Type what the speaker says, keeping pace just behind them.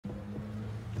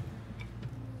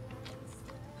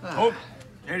Oh,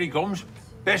 here he comes.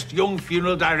 Best young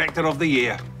funeral director of the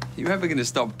year. You ever going to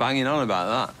stop banging on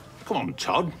about that? Come on,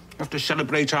 Todd. We have to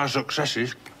celebrate our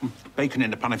successes. Bacon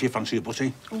in the pan if you fancy a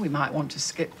butty. Oh, we might want to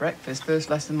skip breakfast. First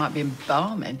lesson might be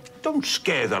embalming. Don't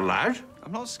scare the lad.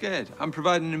 I'm not scared. I'm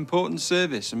providing an important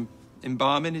service, and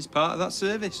embalming is part of that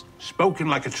service. Spoken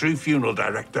like a true funeral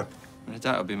director. I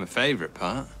doubt it'll be my favourite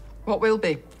part. What will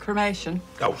be? Cremation?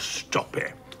 Oh, stop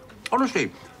it.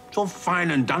 Honestly, it's all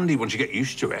fine and dandy once you get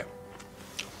used to it.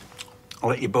 I'll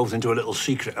let you both into a little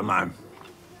secret of mine.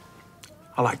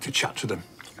 I like to chat to them.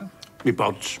 Oh. Me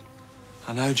bods.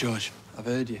 I know, George. I've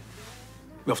heard you.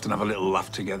 We often have a little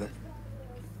laugh together.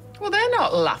 Well, they're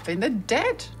not laughing. They're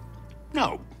dead.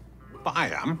 No, but I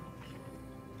am.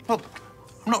 Well,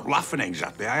 I'm not laughing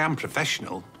exactly. I am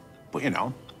professional. But, you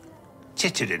know,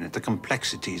 tittering at the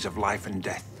complexities of life and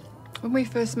death. When we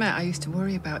first met, I used to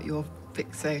worry about your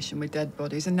fixation with dead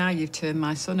bodies, and now you've turned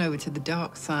my son over to the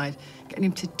dark side, getting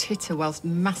him to titter whilst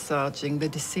massaging the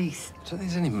deceased. I don't think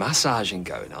there's any massaging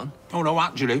going on. Oh, no,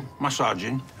 actually,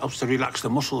 massaging helps to relax the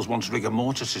muscles once rigor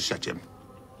mortis is set in.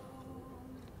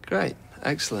 Great.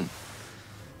 Excellent.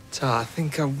 I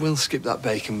think I will skip that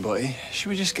bacon butty. Should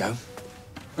we just go?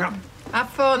 Yeah. Have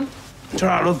fun.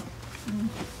 Ta-ra, love.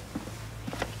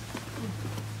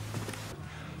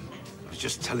 I was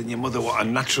just telling your mother what a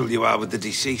natural you are with the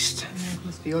deceased. Yeah,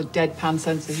 must be your deadpan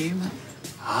sense of humour.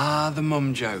 Ah, the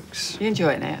mum jokes. You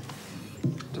enjoying it? I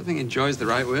don't think enjoy's the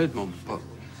right word, Mum, but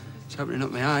it's opening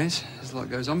up my eyes. There's a lot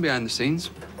goes on behind the scenes.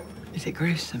 Is it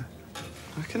gruesome?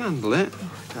 I can handle it.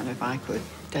 Oh, I don't know if I could.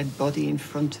 Dead body in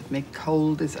front of me,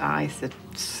 cold as ice, a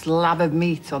slab of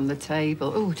meat on the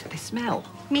table. Oh, do they smell?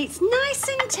 Meat's nice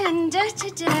and tender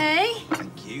today.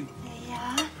 Thank you.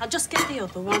 Yeah, I'll just get the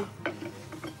other one.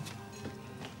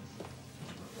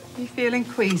 You feeling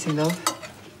queasy, love?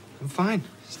 I'm fine.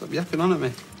 Stop yapping on at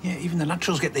me. Yeah, even the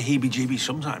naturals get the heebie-jeebies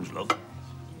sometimes, love.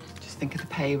 Just think of the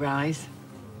pay rise.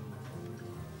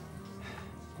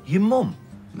 Your mum?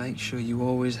 Make sure you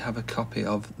always have a copy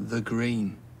of The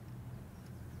Green.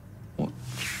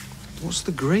 What's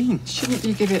The Green? Shouldn't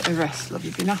you give it a rest, love?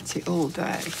 You've been at it all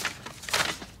day.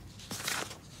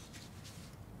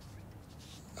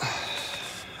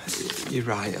 You're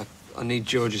right. I need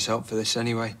George's help for this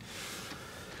anyway.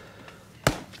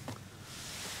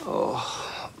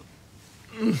 Oh.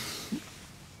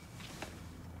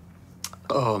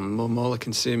 Oh, Mum, all I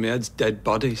can see in my head's dead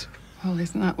bodies. Well,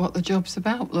 isn't that what the job's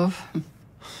about, love?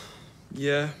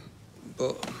 Yeah,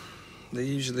 but they're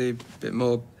usually a bit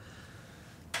more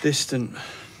distant.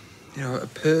 You know, a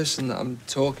person that I'm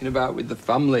talking about with the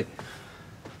family.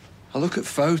 I look at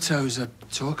photos, I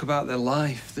talk about their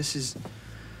life. This is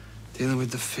dealing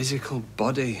with the physical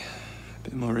body a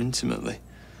bit more intimately.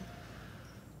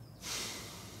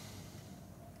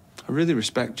 I really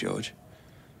respect George.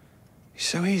 He's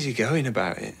so easygoing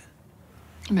about it.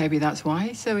 Maybe that's why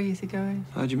he's so easygoing.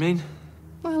 How do you mean?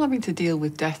 Well, having to deal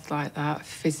with death like that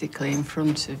physically in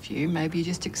front of you, maybe you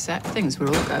just accept things. We're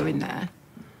all going there.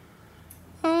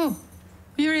 Oh,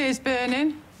 your ear's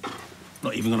burning.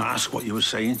 Not even going to ask what you were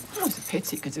saying. Well, it's a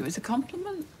pity, because it was a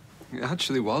compliment. It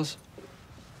actually was.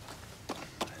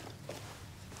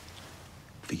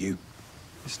 For you.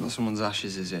 It's not someone's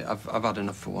ashes, is it? I've had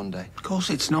enough for one day. Of course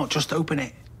it's not. Just open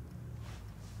it.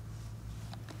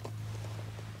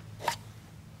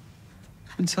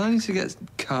 I've been telling you to get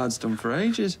cards done for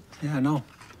ages. Yeah, I know.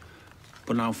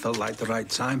 But now felt like the right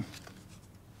time.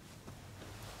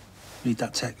 Read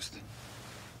that text.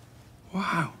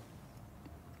 Wow.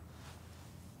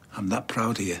 I'm that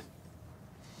proud of you.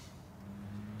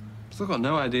 Still got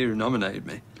no idea who nominated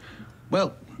me.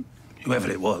 Well, whoever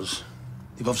it was,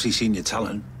 they've obviously seen your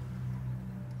talent.